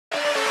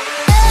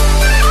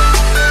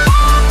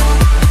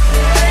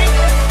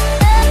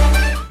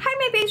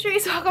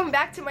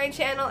my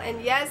channel,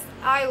 and yes,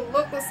 I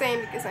look the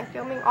same because I'm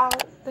filming all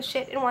the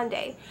shit in one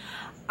day.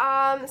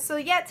 So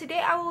yeah,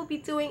 today I will be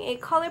doing a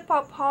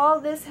ColourPop haul.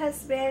 This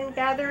has been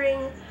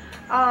gathering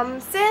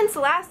since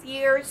last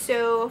year,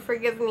 so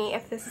forgive me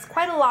if this is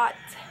quite a lot,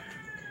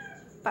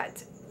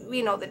 but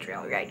we know the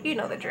drill, right? You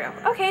know the drill.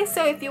 Okay,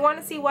 so if you want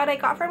to see what I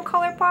got from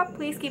ColourPop,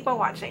 please keep on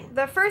watching.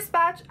 The first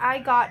batch I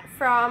got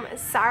from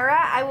Sarah.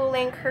 I will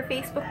link her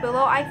Facebook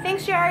below. I think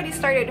she already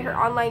started her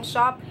online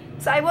shop,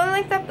 so I will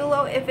link that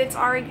below if it's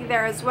already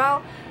there as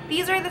well.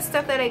 These are the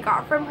stuff that I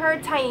got from her: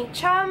 Tiny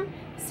Chum,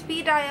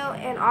 Speed Dial,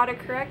 and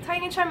Autocorrect.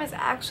 Tiny Chum is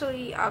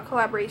actually a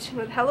collaboration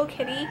with Hello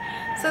Kitty,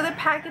 so the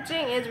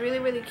packaging is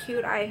really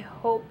cute. I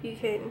hope you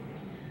can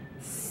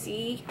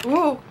see.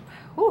 Ooh,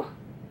 ooh,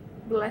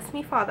 bless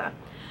me, Father.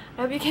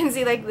 I hope you can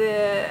see like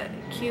the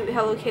cute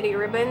Hello Kitty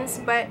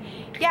ribbons. But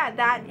yeah,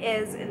 that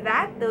is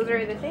that. Those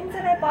are the things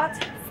that I bought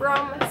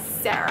from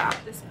Sarah.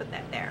 Just put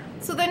that there.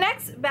 So the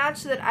next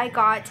batch that I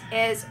got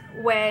is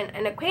when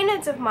an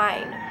acquaintance of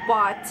mine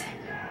bought.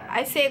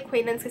 I say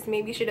acquaintance because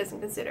maybe she doesn't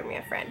consider me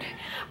a friend.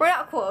 We're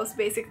not close,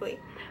 basically.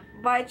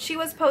 But she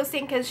was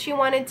posting because she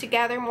wanted to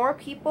gather more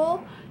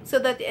people so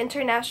that the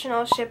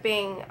international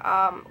shipping,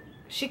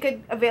 she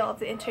could avail of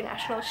the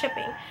international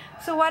shipping.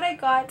 So what I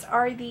got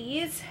are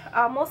these.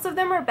 Most of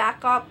them are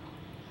backup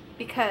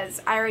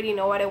because I already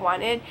know what I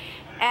wanted.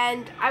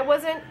 And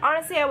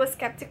honestly, I was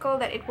skeptical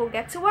that it will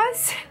get to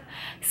us.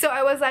 So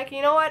I was like,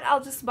 you know what,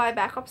 I'll just buy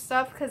backup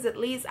stuff because at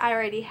least I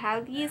already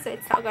have these, so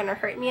it's not gonna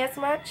hurt me as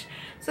much.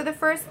 So the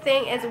first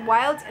thing is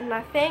Wild and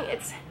Nothing.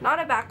 It's not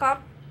a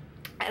backup,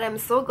 and I'm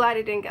so glad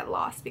it didn't get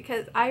lost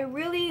because I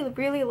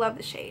really love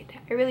the shade.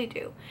 I really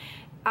do.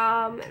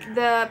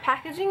 The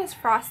packaging is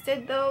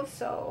frosted though,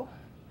 so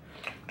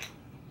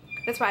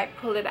that's why I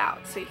pulled it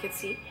out so you can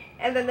see.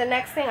 And then the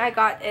next thing I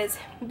got is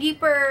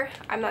Beeper.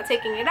 I'm not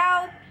taking it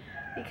out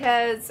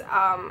because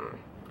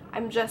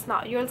I'm just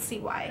not, you'll see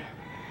why.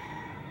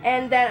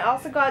 And then I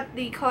also got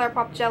the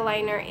ColourPop gel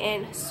liner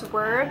in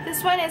Swerve.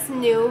 This one is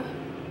new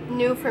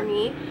for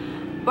me,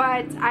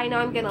 but I know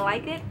I'm gonna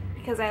like it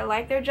because I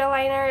like their gel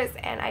liners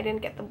and I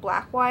didn't get the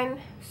black one,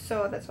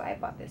 so that's why I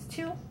bought this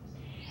too.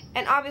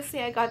 And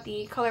obviously I got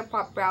the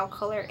ColourPop brow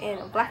color in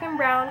black and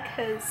brown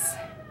because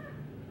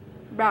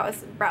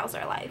brows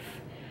are life.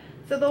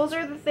 So those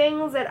are the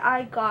things that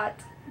I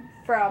got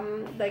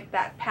from like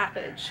that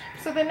package.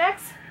 So the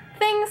next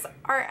things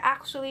are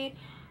actually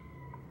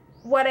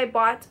what I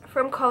bought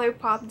from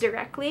ColourPop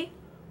directly,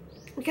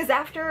 because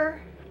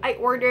after I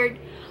ordered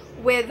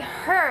with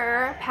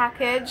her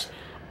package,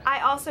 I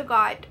also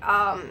got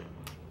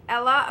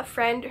Ella, a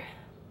friend,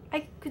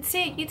 I could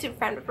say a YouTube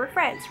friend, but we're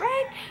friends,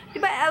 right?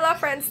 But Ella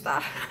friend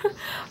stuff.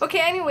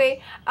 Okay,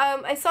 anyway,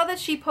 I saw that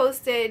she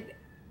posted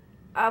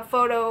a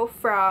photo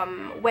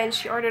from when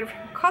she ordered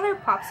from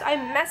ColourPop, so I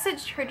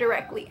messaged her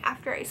directly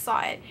after I saw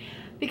it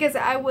because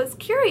I was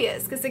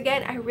curious, because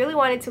again, I really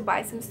wanted to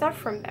buy some stuff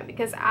from them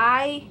because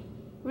I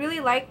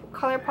really like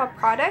ColourPop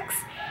products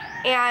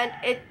and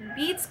it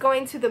beats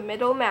going to the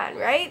middleman,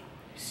 right?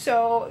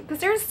 So because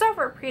their stuff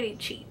are pretty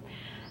cheap,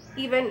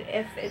 even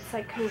if it's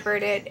like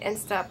converted and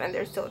stuff, and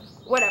they're still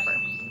whatever,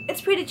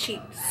 it's pretty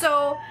cheap.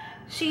 So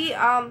she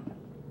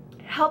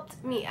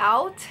helped me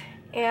out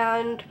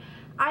and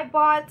I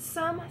bought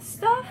some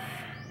stuff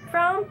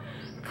from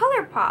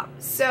ColourPop.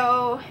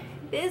 So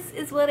this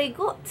is what I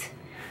got.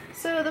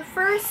 So the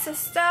first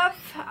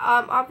stuff,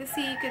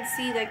 obviously you could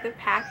see like the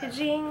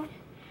packaging.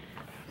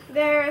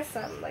 There's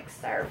some like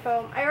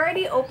styrofoam. I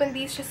already opened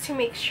these just to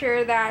make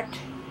sure that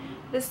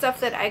the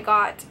stuff that I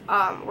got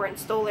weren't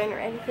stolen or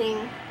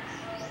anything.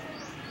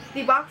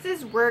 The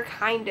boxes were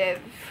kind of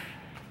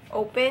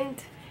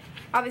opened.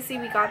 Obviously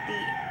we got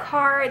the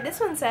card. This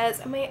one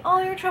says, "May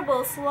all your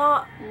troubles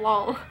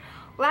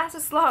last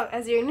as long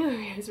as your New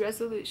Year's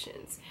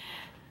resolutions."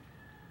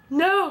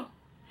 No!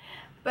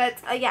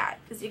 But yeah,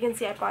 as you can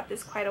see, I bought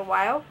this quite a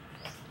while.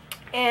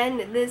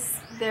 And this,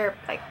 their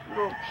like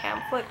little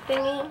pamphlet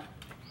thingy.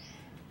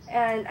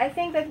 And I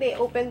think that they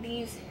opened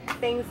these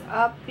things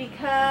up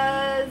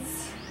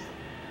because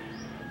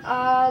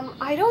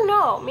I don't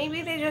know,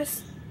 maybe they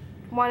just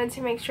wanted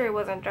to make sure it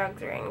wasn't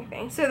drugs or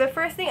anything. So the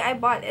first thing I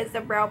bought is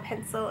the brow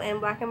pencil in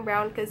black and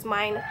brown because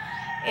mine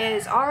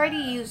is already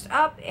used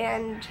up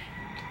and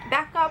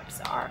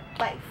backups are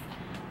life.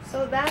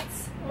 So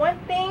that's one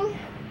thing.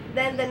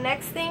 Then the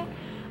next thing,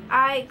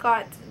 I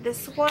got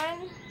this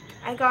one.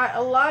 I got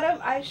a lot of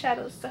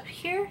eyeshadow stuff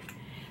here.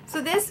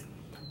 So this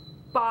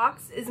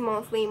box is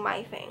mostly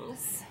my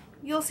things.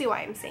 You'll see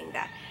why I'm saying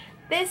that.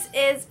 This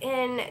is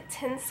in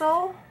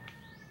Tinsel.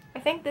 I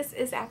think this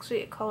is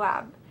actually a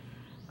collab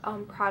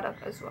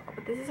product as well,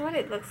 but this is what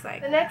it looks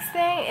like. The next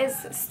thing is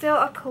still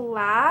a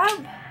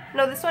collab.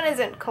 No, this one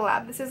isn't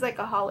collab. This is like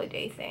a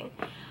holiday thing.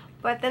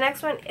 But the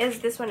next one is,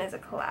 this one is a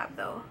collab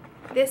though.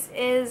 This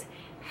is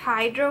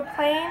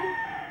Hydroplane.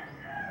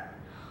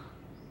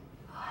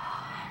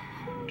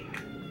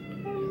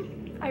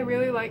 I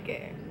really like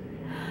it.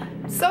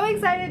 So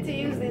excited to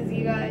use this,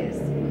 you guys.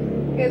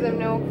 You guys have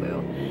no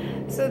clue.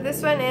 So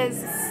this one is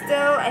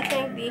still, I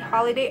think, the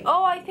holiday.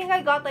 Oh, I think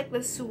I got like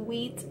the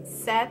sweet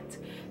set.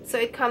 So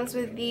it comes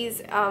with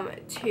these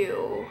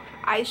two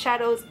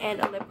eyeshadows and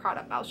a lip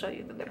product. I'll show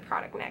you the lip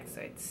product next.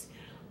 So it's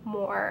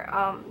more,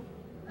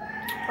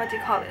 what do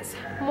you call this?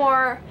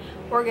 More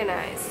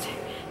organized.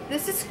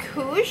 This is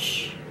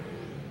Koosh.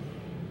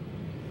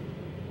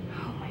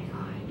 Oh my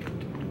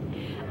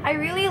god. I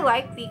really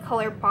like the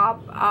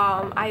ColourPop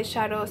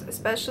eyeshadows,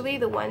 especially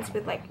the ones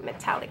with like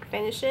metallic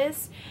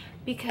finishes,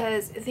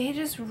 because they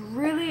just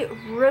really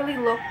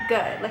look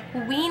good. Like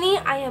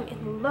Weenie, I am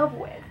in love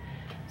with.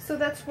 So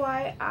that's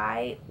why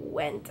I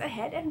went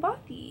ahead and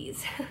bought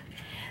these.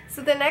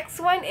 So the next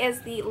one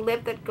is the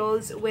lip that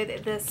goes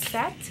with this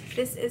set.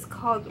 This is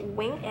called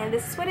Wing, and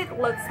this is what it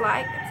looks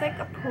like. It's like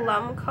a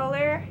plum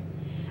color.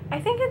 I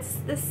think it's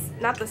this,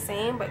 not the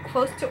same, but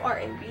close to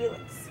R&B.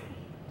 Let's see.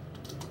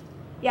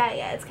 Yeah,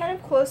 it's kind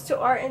of close to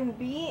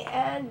R&B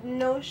and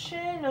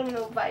Notion.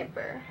 No,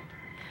 Viper.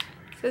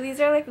 So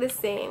these are like the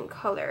same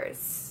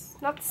colors.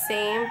 Not the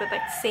same, but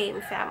like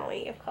same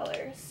family of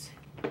colors.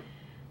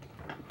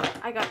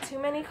 I got too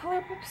many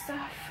ColourPop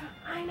stuff.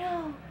 I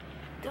know.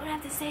 Don't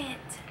have to say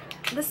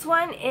it. This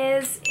one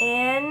is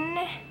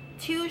in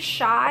Too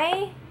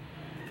Shy.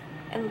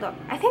 And look,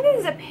 I think this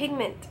is a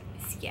pigment.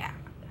 Yeah,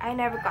 I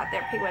never got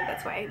their pigment.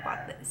 That's why I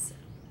bought this.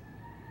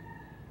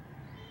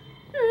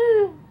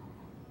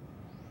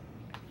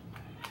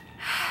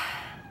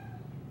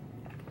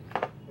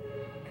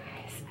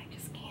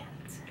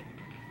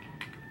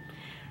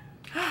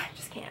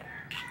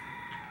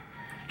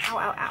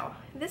 Ow.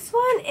 This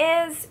one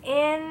is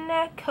in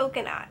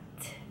Coconut.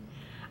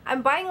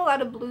 I'm buying a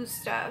lot of blue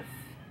stuff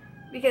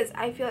because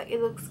I feel like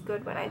it looks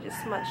good when I just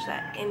smudge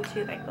that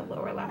into like the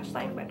lower lash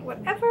line, but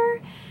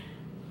whatever.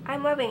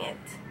 I'm loving it.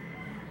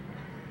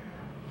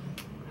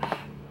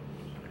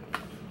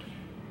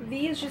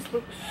 These just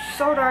look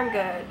so darn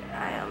good.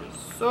 I am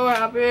so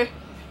happy.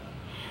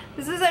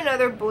 This is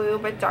another blue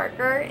but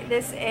darker.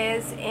 This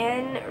is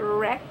in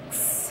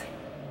Rex.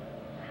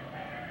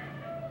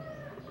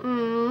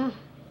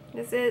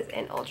 This is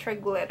an Ultra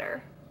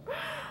Glitter.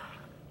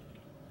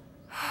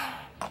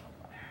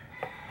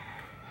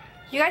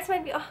 You guys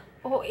might be,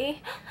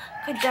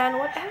 kajan,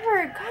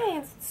 whatever.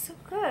 Guys, it's so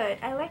good.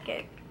 I like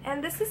it.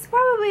 And this is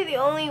probably the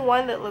only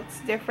one that looks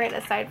different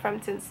aside from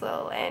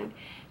Tinsel and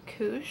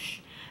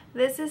Koosh.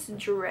 This is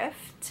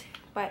Drift,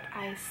 but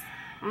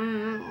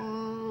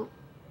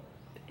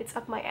it's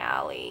up my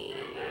alley.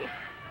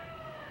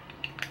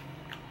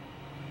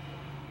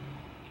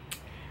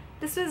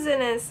 This is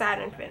in a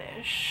satin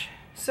finish.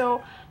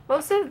 So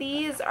most of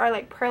these are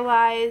like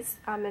pearlized,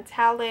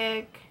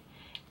 metallic,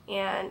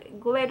 and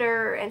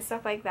glitter and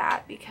stuff like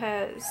that,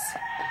 because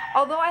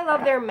although I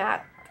love their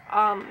matte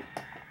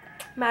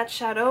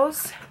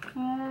shadows,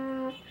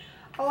 a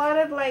lot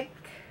of like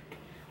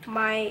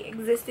my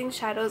existing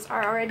shadows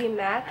are already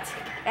matte,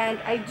 and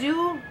I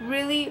do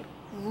really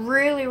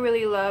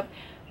love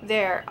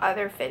their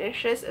other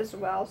finishes as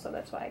well, so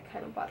that's why I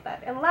kind of bought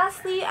that. And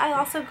lastly, I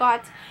also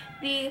got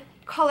the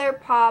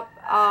ColourPop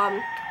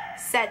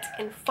set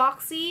in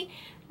Foxy.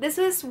 This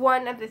is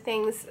one of the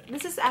things,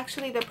 this is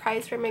actually the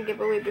prize from my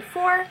giveaway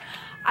before.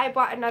 I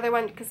bought another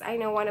one because I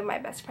know one of my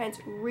best friends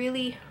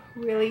really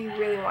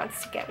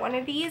wants to get one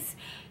of these,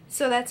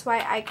 so that's why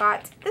I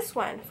got this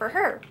one for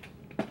her.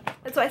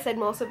 That's why I said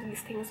most of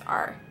these things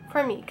are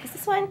for me, because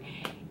this one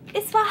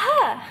is for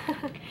her.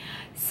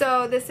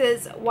 So this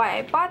is why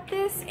I bought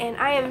this, and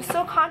I am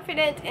so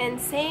confident in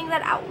saying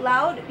that out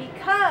loud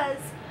because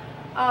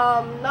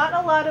not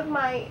a lot of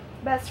my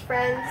best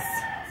friends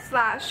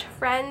 /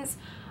 friends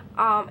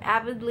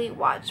avidly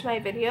watch my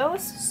videos,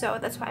 so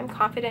that's why I'm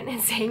confident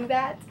in saying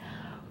that.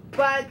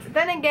 But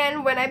then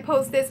again, when I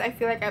post this, I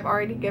feel like I've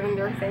already given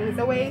their things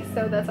away,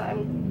 so that's why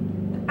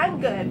I'm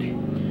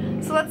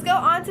good. So let's go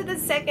on to the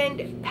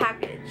second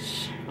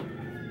package.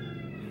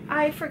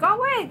 I forgot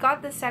why I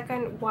got the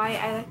second, why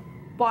I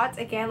bought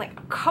again like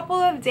a couple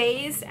of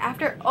days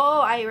after.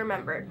 Oh, I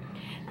remembered.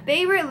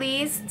 They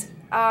released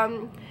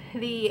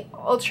the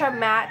Ultra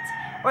Matte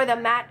or the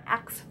Matte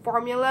X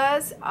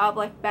formulas of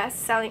like best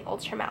selling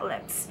Ultra Matte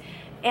lips,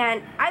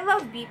 and I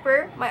love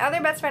Beeper. My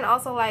other best friend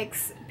also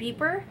likes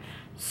Beeper,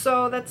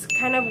 so that's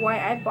kind of why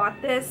I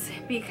bought this,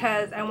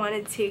 because I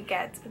wanted to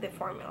get the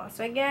formula.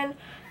 So again,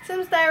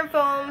 some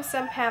styrofoam,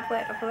 some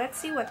pamphlet. Okay, let's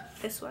see what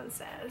this one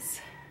says.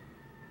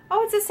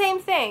 Oh, it's the same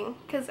thing,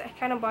 because I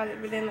kind of bought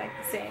it within like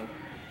the same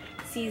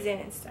season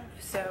and stuff.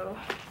 So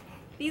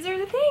these are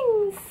the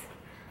things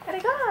that I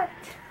got.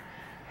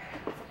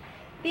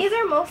 These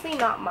are mostly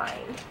not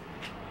mine.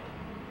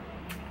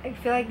 I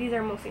feel like these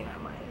are mostly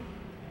not mine.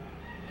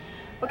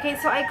 Okay,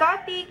 so I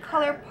got the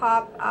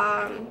ColourPop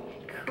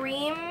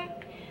Cream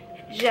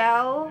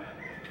Gel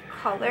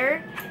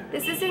color.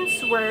 This is in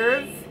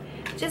Swerve.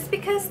 Just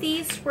because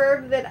the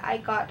Swerve that I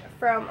got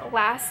from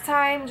last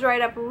time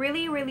dried up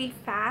really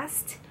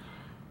fast.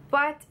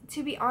 But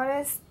to be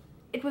honest,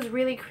 it was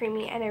really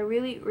creamy and I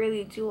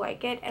really do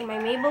like it. And my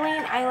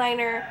Maybelline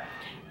eyeliner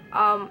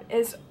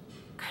is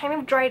kind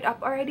of dried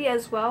up already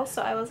as well,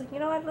 so I was like, you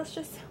know what, let's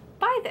just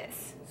buy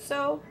this.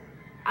 So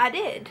I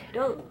did.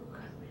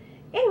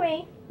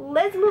 Anyway,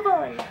 let's move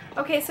on.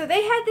 Okay, so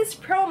they had this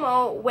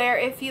promo where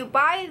if you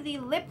buy the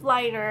lip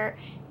liner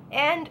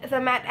and the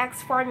Matte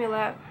X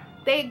formula,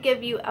 they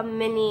give you a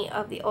mini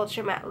of the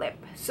Ultra Matte Lip.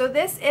 So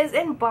this is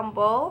in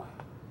Bumble,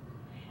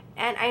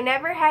 and I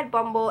never had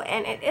Bumble,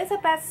 and it is a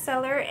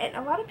bestseller, and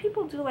a lot of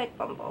people do like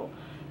Bumble.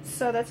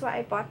 So that's why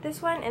I bought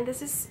this one, and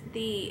this is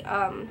the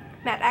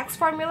Matte X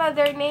formula.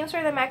 Their names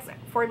for the Matte X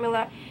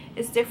formula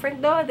is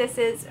different though. This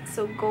is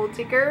Gold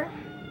Digger,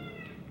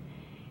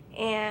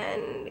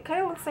 and it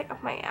kind of looks like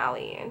up my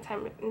alley in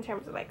terms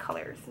of like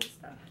colors and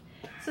stuff.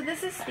 So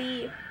this is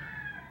the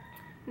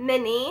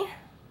mini.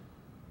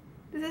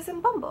 This is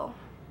in Bumble,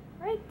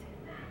 right?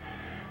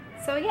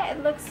 So yeah,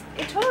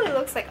 it totally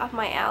looks like up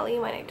my alley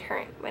when in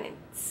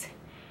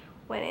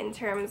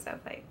terms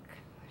of like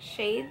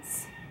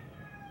shades.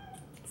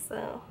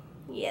 So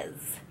yes,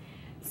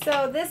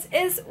 so this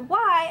is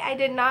why I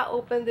did not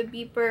open the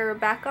beeper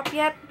back up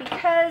yet,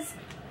 because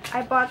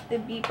I bought the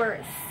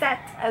beeper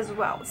set as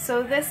well.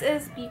 So this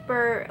is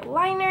beeper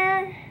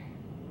liner.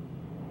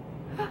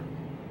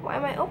 Why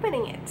am I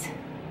opening it?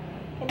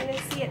 I didn't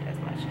see it as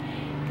much.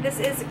 This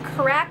is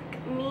Crack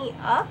Me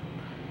Up.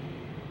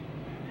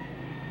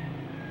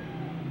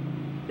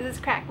 This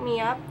is Crack Me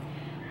Up.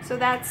 So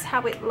that's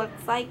how it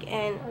looks like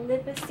in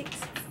lipstick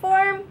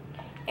form.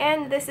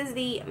 And this is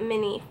the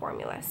mini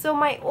formula. So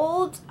my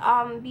old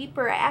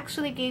beeper I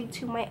actually gave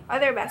to my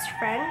other best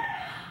friend.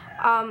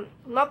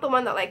 Not the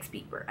one that likes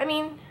beeper. I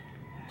mean,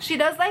 she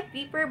does like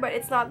beeper, but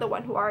it's not the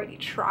one who already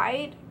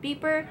tried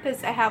beeper,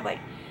 because I have like,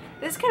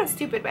 this is kind of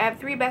stupid, but I have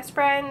 3 best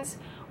friends.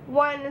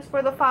 One is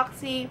for the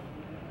Foxy,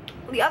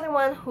 the other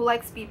one who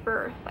likes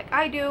beeper like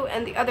I do,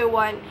 and the other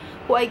one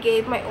who I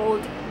gave my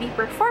old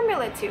beeper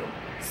formula to.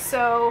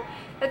 So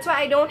that's why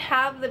I don't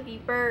have the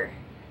beeper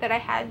that I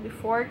had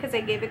before, because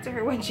I gave it to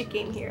her when she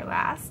came here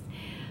last.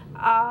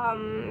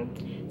 So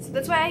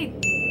that's why I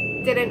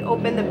didn't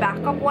open the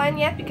backup one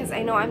yet, because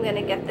I know I'm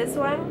gonna get this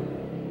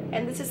one,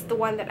 and this is the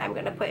one that I'm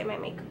gonna put in my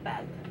makeup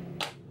bag.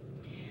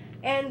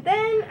 And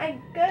then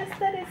I guess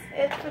that is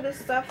it for the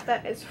stuff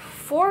that is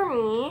for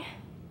me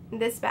in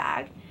this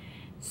bag.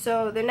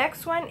 So the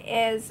next one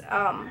is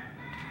a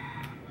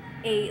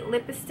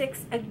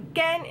lipsticks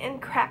again in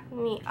Crack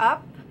Me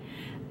Up.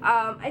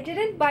 I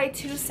didn't buy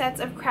 2 sets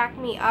of Crack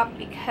Me Up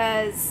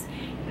because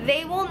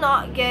they will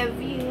not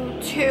give you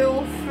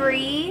 2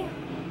 free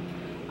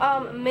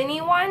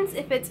mini ones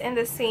if it's in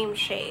the same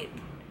shade.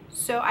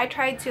 So I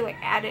tried to like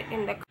add it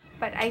in the,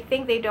 but I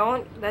think they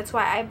don't. That's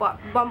why I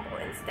bought Bumble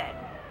instead.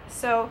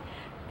 So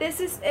this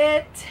is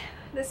it.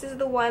 This is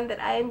the one that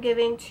I am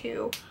giving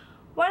to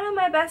one of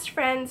my best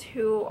friends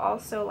who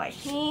also,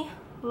 like me,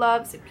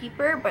 loves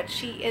Peeper, but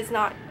she is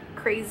not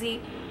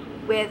crazy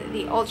with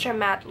the Ultra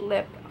Matte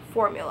Lip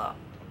formula,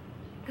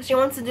 because she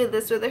wants to do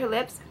this with her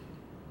lips.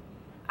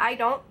 I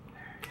don't,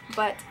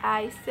 but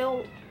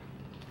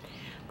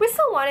we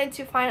still wanted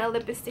to find a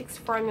lipsticks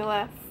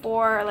formula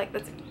for like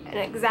that's an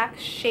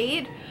exact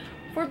shade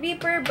for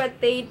Beeper,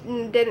 but they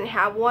didn't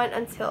have one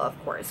until, of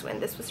course, when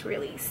this was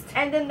released.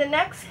 And then the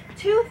next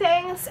 2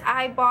 things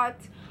I bought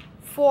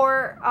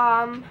for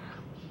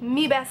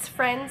me best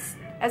friends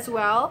as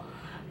well.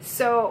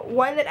 So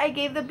one that I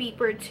gave the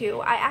beeper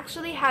to, I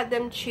actually had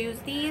them choose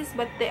these,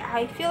 but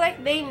I feel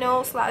like they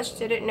know /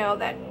 didn't know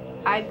that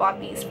I bought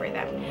these for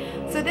them.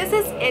 So this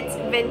is It's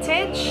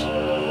Vintage.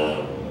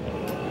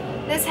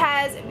 This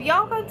has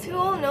Bianca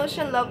Tool,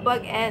 Notion,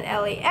 Lovebug, and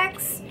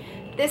LAX.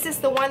 This is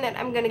the one that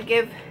I'm gonna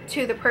give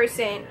to the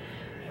person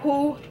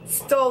who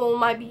stole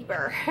my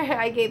beeper.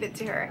 I gave it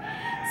to her.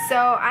 So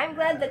I'm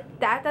glad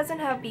that that doesn't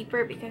have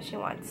beeper because she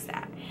wants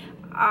that.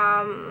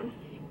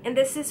 And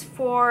this is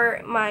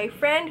for my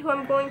friend who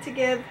I'm going to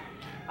give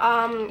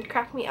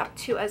Crack Me Up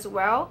to as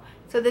well.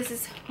 So this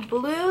is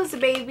Blues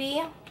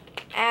Baby,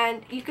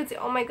 and you could say,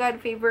 oh my god,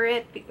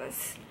 favorite,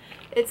 because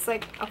it's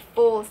like a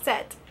full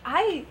set.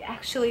 I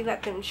actually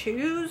let them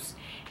choose,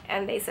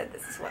 and they said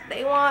this is what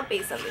they want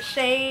based on the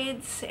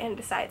shades, and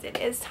besides it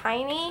is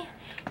tiny,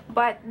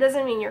 but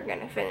doesn't mean you're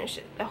gonna finish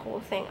it, the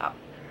whole thing up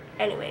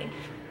anyway.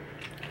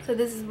 So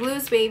this is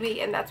Blues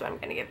Baby, and that's what I'm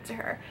gonna give to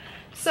her.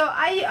 So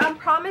I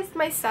promised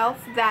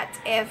myself that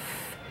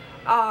if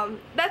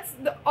that's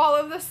all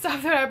of the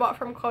stuff that I bought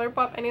from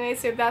ColourPop anyway,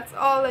 so if that's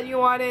all that you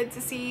wanted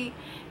to see,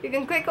 you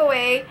can click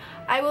away.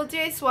 I will do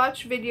a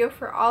swatch video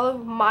for all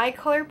of my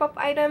ColourPop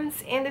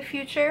items in the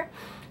future,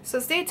 so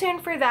stay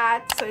tuned for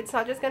that. So it's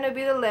not just going to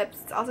be the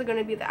lips, it's also going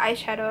to be the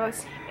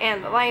eyeshadows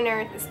and the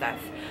liners and stuff.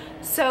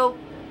 So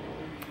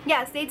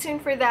yeah, stay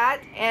tuned for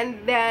that.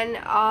 And then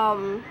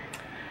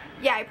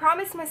yeah, I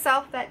promised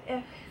myself that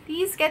if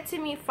these get to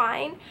me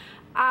fine,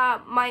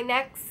 my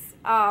next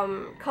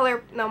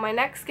my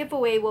next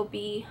giveaway will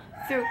be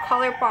through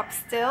ColourPop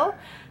still,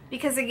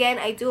 because again,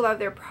 I do love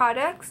their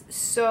products.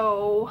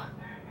 So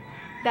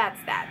that's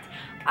that.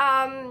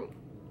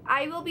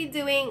 I will be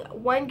doing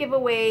one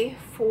giveaway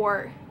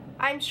for,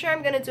 I'm sure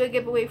I'm gonna do a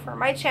giveaway for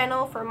my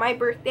channel for my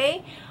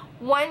birthday,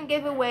 one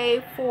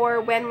giveaway for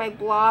when my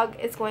blog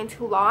is going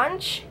to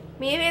launch.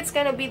 Maybe it's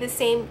gonna be the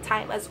same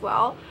time as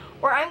well,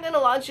 or I'm gonna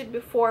launch it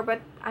before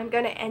but I'm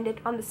gonna end it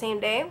on the same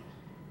day.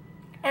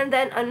 And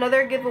then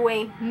another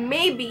giveaway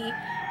maybe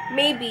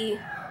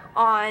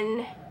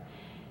on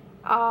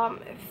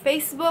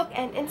Facebook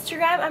and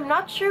Instagram. I'm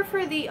not sure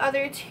for the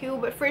other two,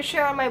 but for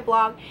sure on my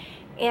blog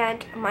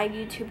and my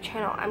YouTube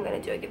channel I'm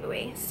gonna do a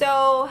giveaway.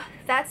 So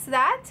that's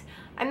that.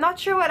 I'm not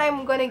sure what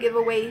I'm gonna give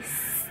away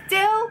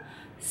still,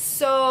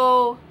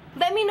 so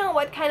let me know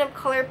what kind of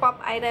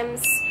ColourPop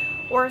items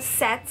or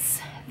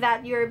sets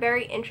that you're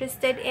very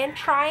interested in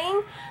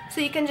trying,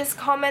 so you can just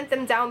comment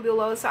them down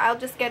below so I'll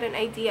just get an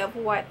idea of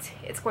what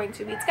it's going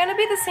to be. It's gonna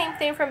be the same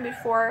thing from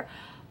before.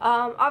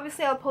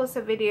 Obviously I'll post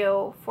a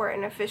video for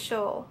the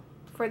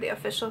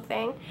official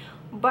thing,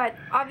 but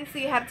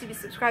obviously you have to be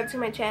subscribed to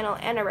my channel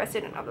and a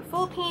resident of the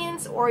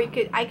Philippines, or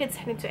I could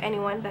send it to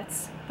anyone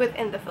that's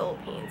within the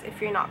Philippines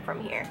if you're not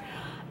from here.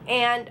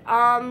 And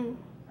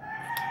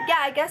yeah,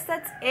 I guess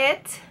that's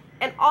it.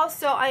 And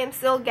also I am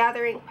still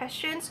gathering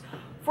questions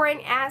for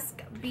an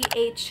Ask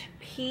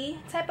BHP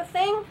type of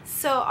thing.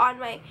 So on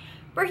my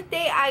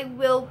birthday I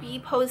will be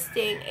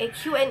posting a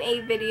Q&A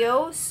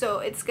video, so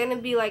it's gonna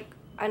be like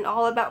an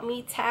all about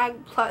me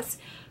tag plus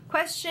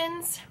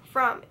questions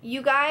from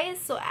you guys.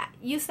 So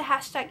use the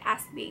hashtag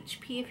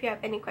AskBHP if you have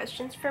any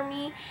questions for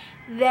me.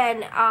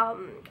 Then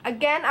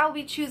again, I'll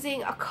be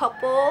choosing a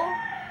couple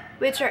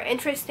which are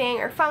interesting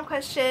or fun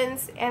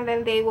questions, and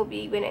then they will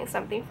be winning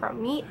something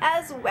from me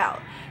as well.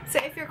 So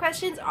if your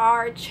questions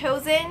are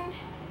chosen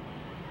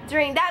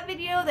during that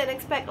video, then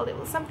expect a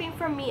little something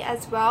from me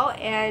as well.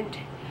 And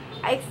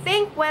I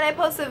think when I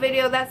post a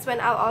video, that's when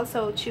I'll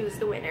also choose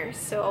the winners,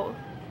 so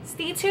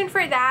stay tuned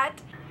for that.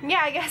 Yeah,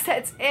 I guess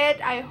that's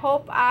it. I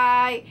hope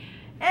I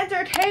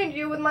entertained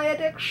you with my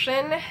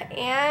addiction,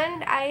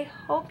 and I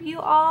hope you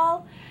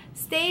all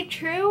stay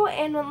true,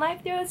 and when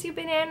life throws you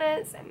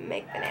bananas,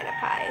 make banana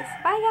pies.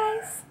 Bye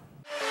guys!